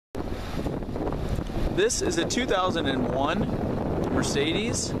This is a 2001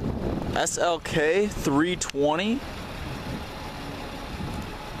 Mercedes SLK320.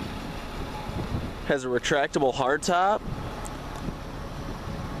 Has a retractable hardtop.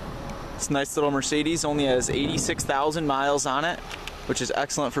 This nice little Mercedes only has 86,000 miles on it, which is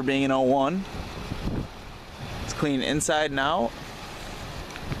excellent for being an 01. It's clean inside and out.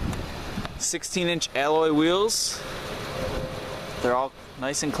 16-inch alloy wheels. They're all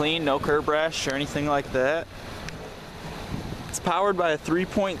nice and clean, no curb rash or anything like that. It's powered by a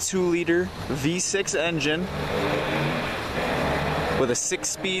 3.2 liter V6 engine with a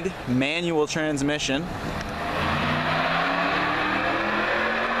 6-speed manual transmission.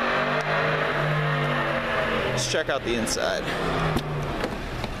 Let's check out the inside.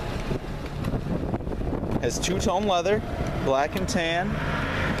 Has two-tone leather, black and tan.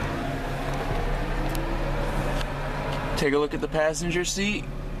 Take a look at the passenger seat.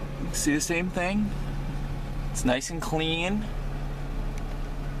 See the same thing? It's nice and clean.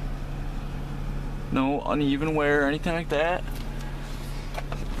 No uneven wear or anything like that.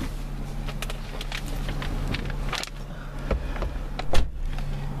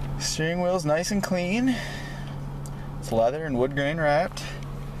 Steering wheel's nice and clean. It's leather and wood grain wrapped.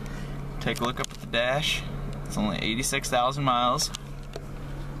 Take a look up at the dash. It's only 86,000 miles.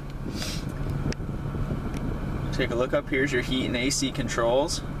 Take a look up. Here's your heat and AC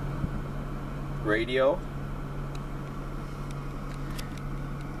controls. Radio.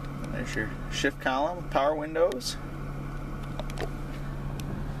 There's your shift column, power windows.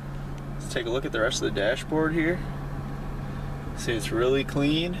 Let's take a look at the rest of the dashboard here. See, it's really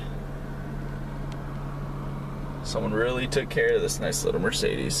clean. Someone really took care of this nice little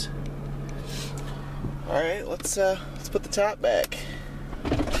Mercedes. Alright, let's put the top back.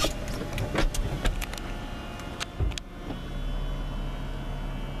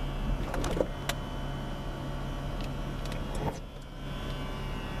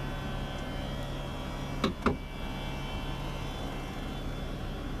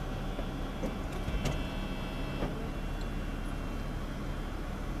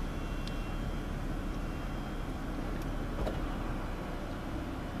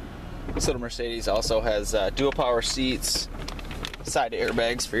 This little Mercedes also has dual power seats, side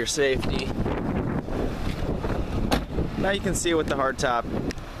airbags for your safety. Now you can see with the hardtop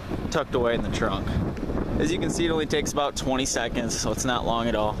tucked away in the trunk. As you can see, it only takes about 20 seconds, so it's not long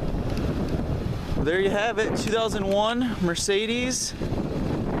at all. There you have it, 2001 Mercedes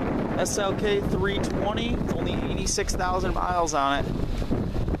SLK320. It's only 86,000 miles on it.